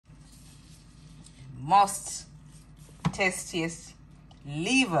most tastiest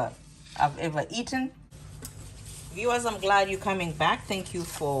liver I've ever eaten. Viewers, I'm glad you're coming back. Thank you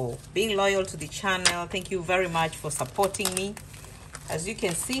for being loyal to the channel. Thank you very much for supporting me. As you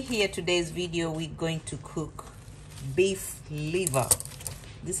can see here, today's video, we're going to cook beef liver.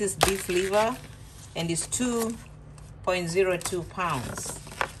 This is beef liver and it's 2.02 pounds.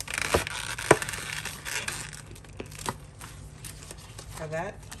 Look at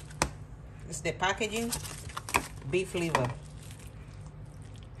that. This is the packaging. Beef liver.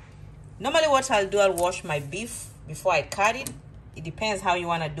 Normally what I'll do, I'll wash my beef before I cut it. It depends how you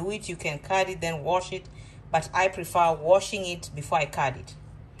want to do it. You can cut it then wash it, but I prefer washing it before I cut it.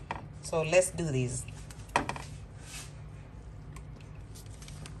 So let's do this.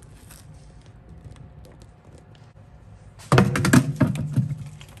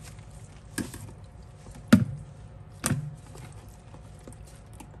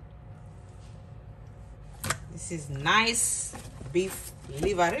 This is nice beef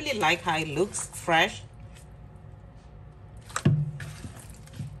liver. I really like how it looks fresh.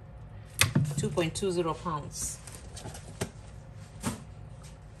 2.20 pounds.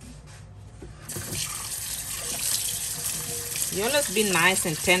 You always be nice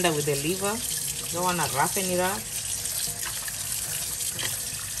and tender with the liver. Don't want to roughen it up.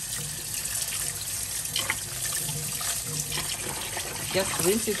 Just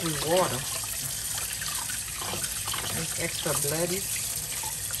rinse it with water. It's extra bloody.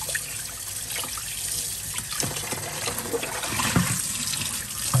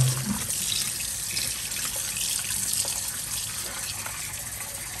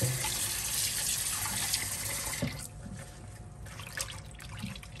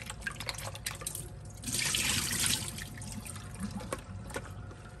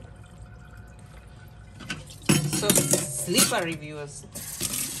 So slippery, viewers.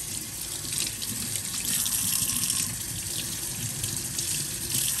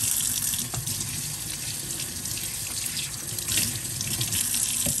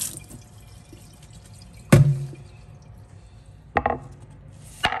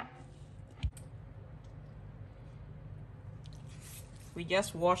 We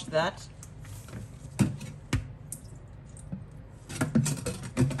just washed that.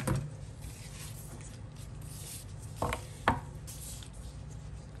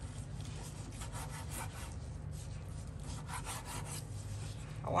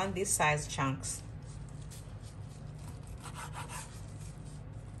 I want these size chunks.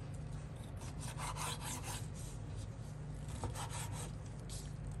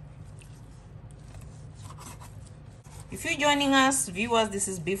 If you're joining us, viewers, this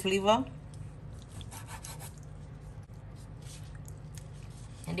is beef liver.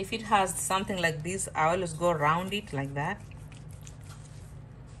 And if it has something like this, I always go around it like that.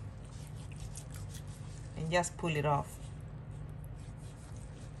 And just pull it off.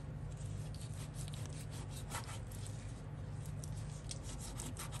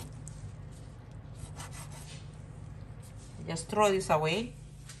 Just throw this away.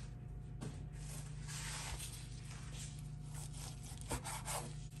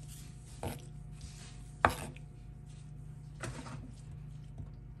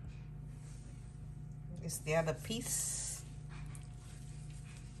 This is the other piece.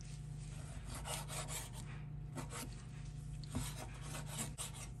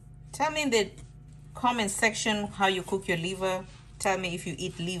 Tell me in the comment section how you cook your liver. Tell me if you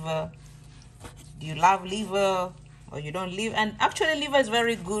eat liver. Do you love liver or you don't live? And actually liver is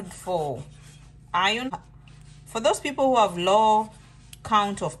very good for iron. For those people who have low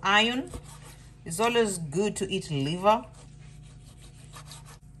count of iron, it's always good to eat liver.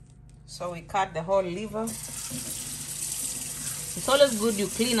 So we cut the whole liver. It's always good you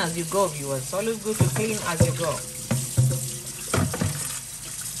clean as you go, viewers. It's always good to clean as you go.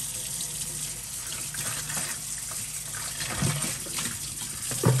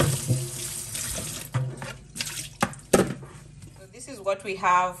 So this is what we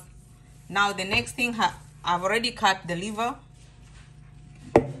have. Now the next thing, I've already cut the liver.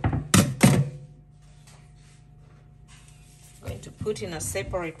 Going to put in a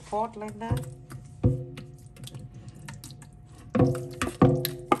separate pot like that.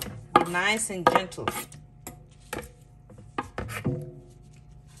 Be nice and gentle.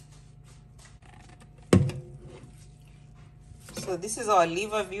 So this is our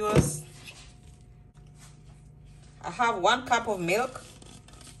liver, viewers. I have 1 cup of milk.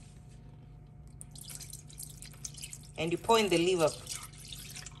 And you pour in the liver.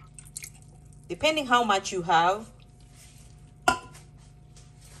 Depending how much you have,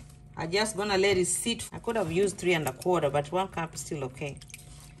 I'm just gonna let it sit. I could have used 3 1/4, but 1 cup is still okay.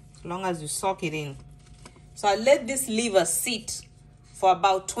 As long as you soak it in. So I let this liver sit for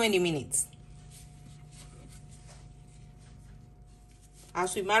about 20 minutes.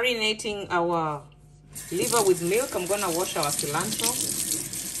 As we're marinating our liver with milk, I'm gonna wash our cilantro.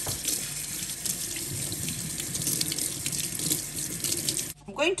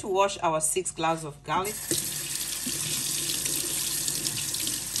 I'm going to wash our 6 cloves of garlic.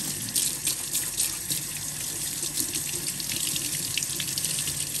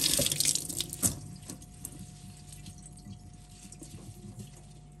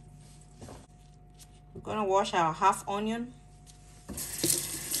 We're gonna wash our half onion.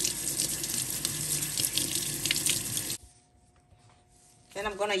 Then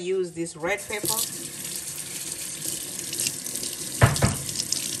I'm gonna use this red pepper.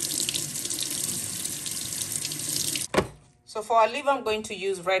 So for our liver, I'm going to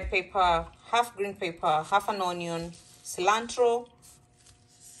use red pepper, half green pepper, half an onion, cilantro,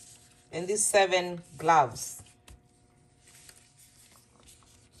 and these 7 cloves.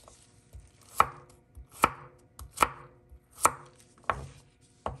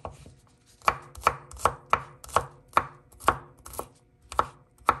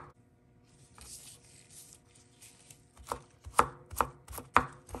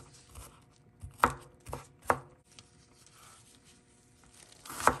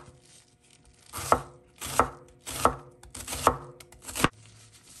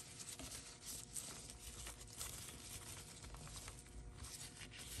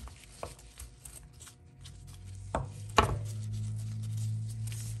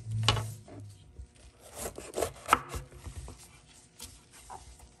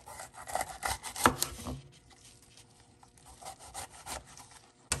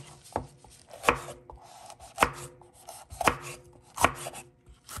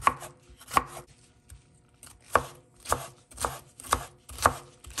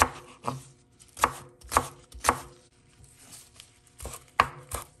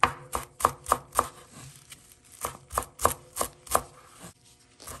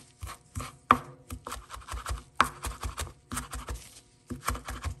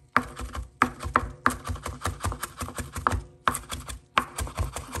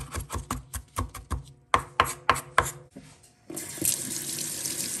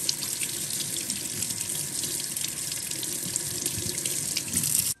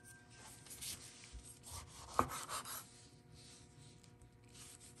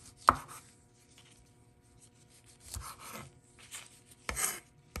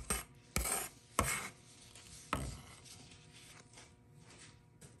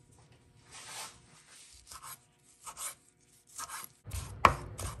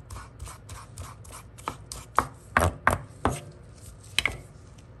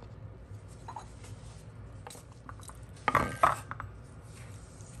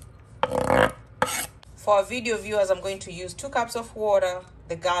 For our video viewers, I'm going to use 2 cups of water,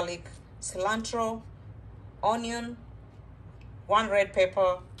 the garlic, cilantro, onion, 1 red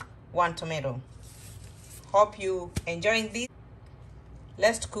pepper, 1 tomato. Hope you enjoying this.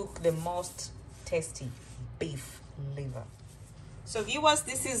 Let's cook the most tasty beef liver. So viewers,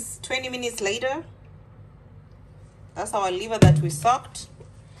 this is 20 minutes later. That's our liver that we soaked.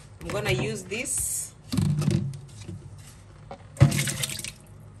 I'm gonna use this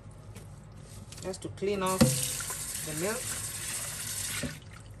just to clean off the milk.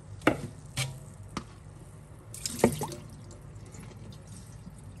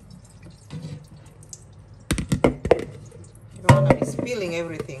 You don't want to be spilling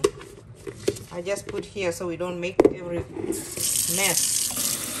everything. I just put here so we don't make every mess.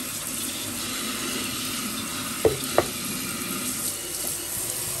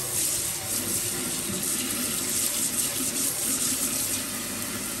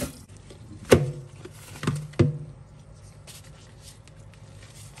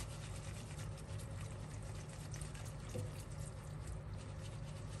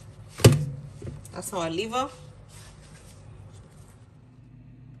 That's our liver.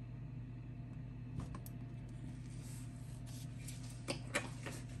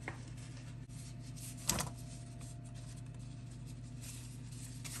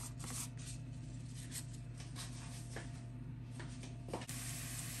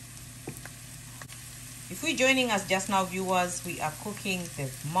 If you're joining us just now, viewers, we are cooking the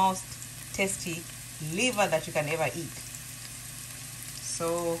most tasty liver that you can ever eat.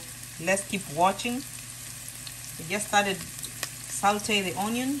 So let's keep watching. We just started saute the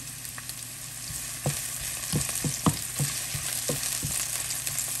onion.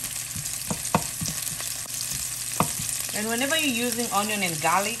 And whenever you're using onion and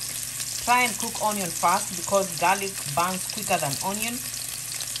garlic, try and cook onion fast because garlic burns quicker than onion.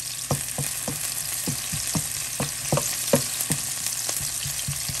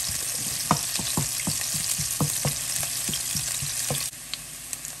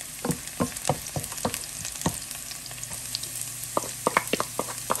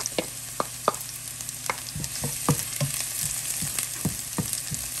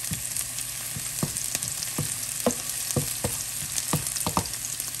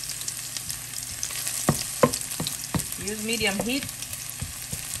 Use medium heat.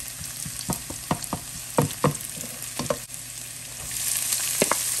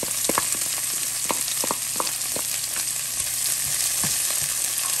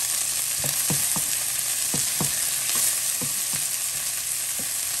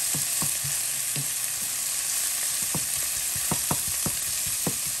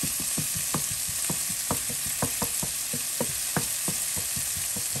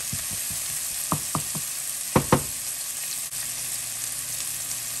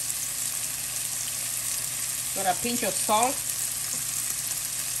 Got a pinch of salt.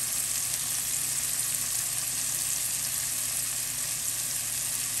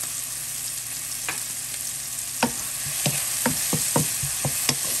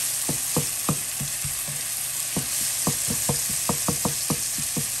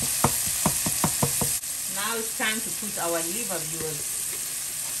 Now it's time to put our liver, viewers.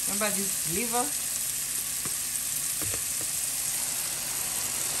 Remember this liver?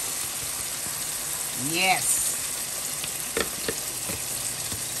 Yes.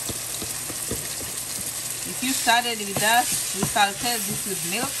 If you started with us, we salted this with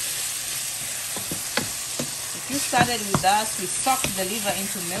milk. If you started with us, we soaked the liver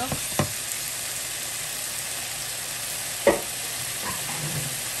into milk.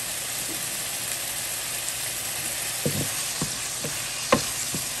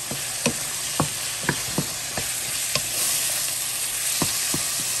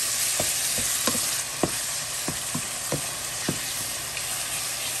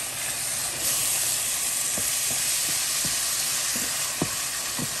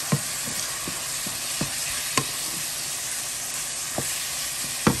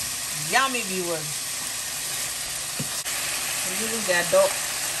 Yummy, viewers. I'm using the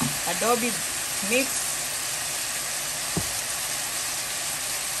Adobo mix,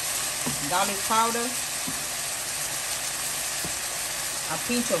 garlic powder, a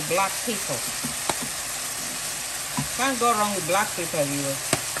pinch of black pepper. Can't go wrong with black pepper, viewers.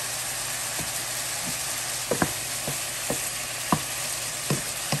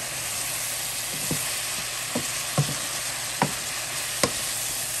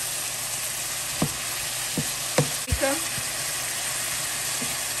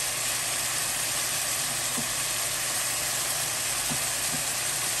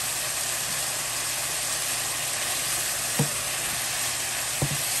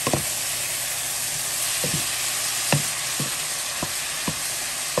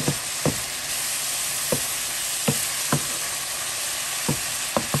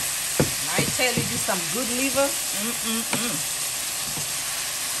 I tell you, this is some good liver.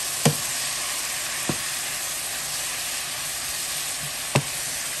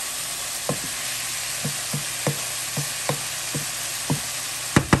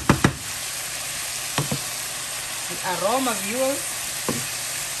 The aroma, viewers.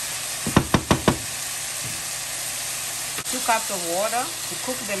 2 cups of water to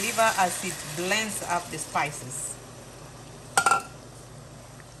cook the liver as it blends up the spices.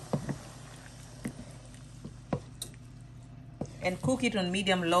 And cook it on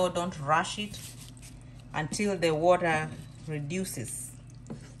medium low. Don't rush it until the water reduces.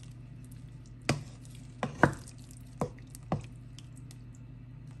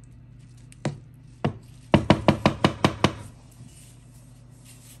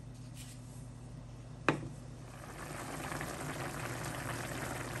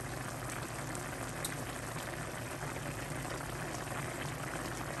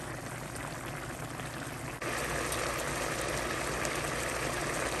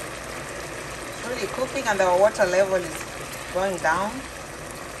 Really cooking and the water level is going down.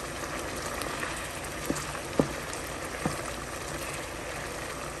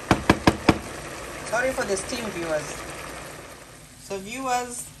 Sorry for the steam, viewers. So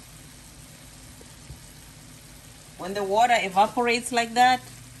viewers, when the water evaporates like that,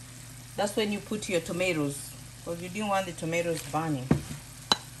 that's when you put your tomatoes, because you didn't want the tomatoes burning.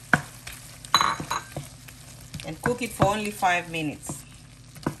 And cook it for only 5 minutes.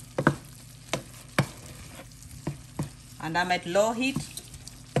 And I'm at low heat.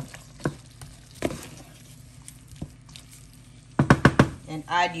 And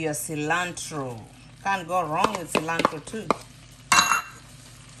add your cilantro. Can't go wrong with cilantro too.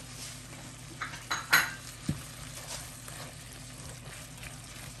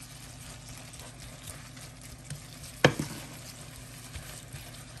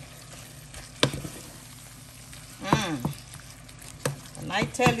 And I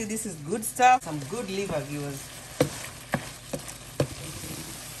tell you, this is good stuff. Some good liver, viewers.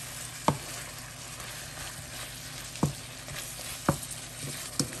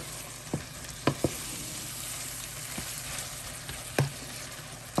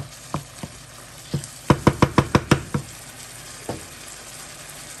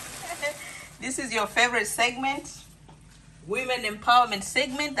 is your favorite segment, women empowerment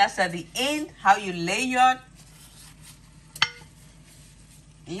segment. That's at the end, how you lay your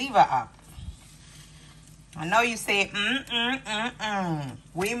liver up. I know you say,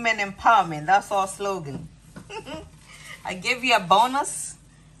 women empowerment, that's our slogan. I gave you a bonus,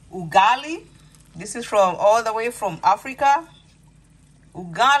 ugali. This is from all the way from Africa.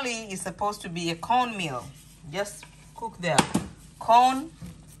 Ugali is supposed to be a cornmeal. Just cook the corn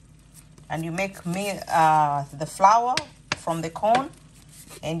and you make the flour from the corn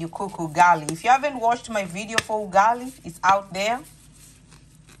and you cook ugali. If you haven't watched my video for ugali, it's out there.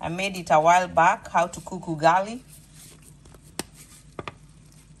 I made it a while back, how to cook ugali.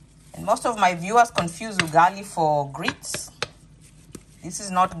 And most of my viewers confuse ugali for grits. This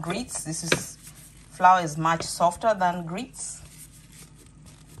is not grits. Flour is much softer than grits.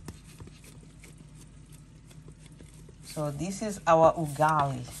 So this is our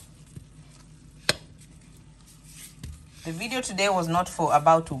ugali. The video today was not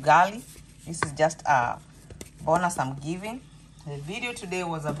about ugali. This is just a bonus I'm giving. The video today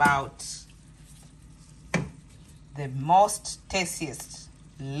was about the most tastiest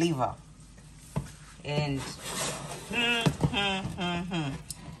liver. And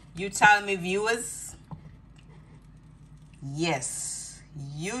you tell me, viewers. Yes,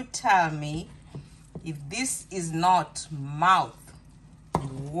 you tell me if this is not mouth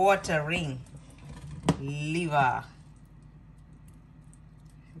watering liver.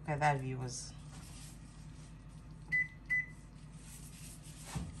 Look at that, viewers.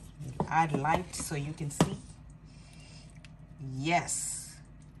 Add light so you can see. Yes,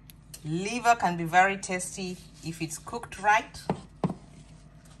 liver can be very tasty if it's cooked right.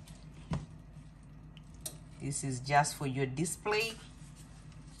 This is just for your display.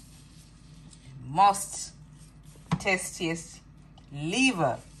 Most tastiest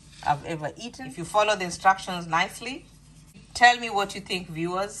liver I've ever eaten. If you follow the instructions nicely. Tell me what you think,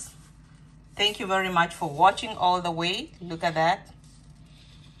 viewers. Thank you very much for watching all the way. Look at that.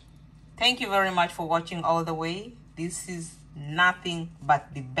 Thank you very much for watching all the way. This is nothing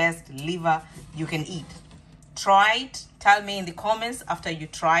but the best liver you can eat. Try it. Tell me in the comments after you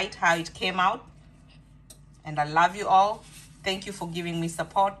try it how it came out. And I love you all. Thank you for giving me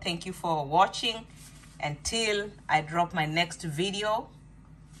support. Thank you for watching. Until I drop my next video,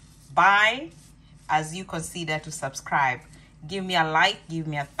 bye. As you consider to subscribe, give me a like, give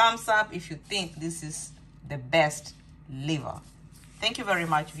me a thumbs up if you think this is the best liver. Thank you very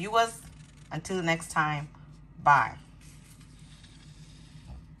much, viewers. Until next time, bye.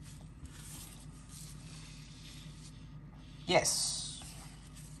 Yes.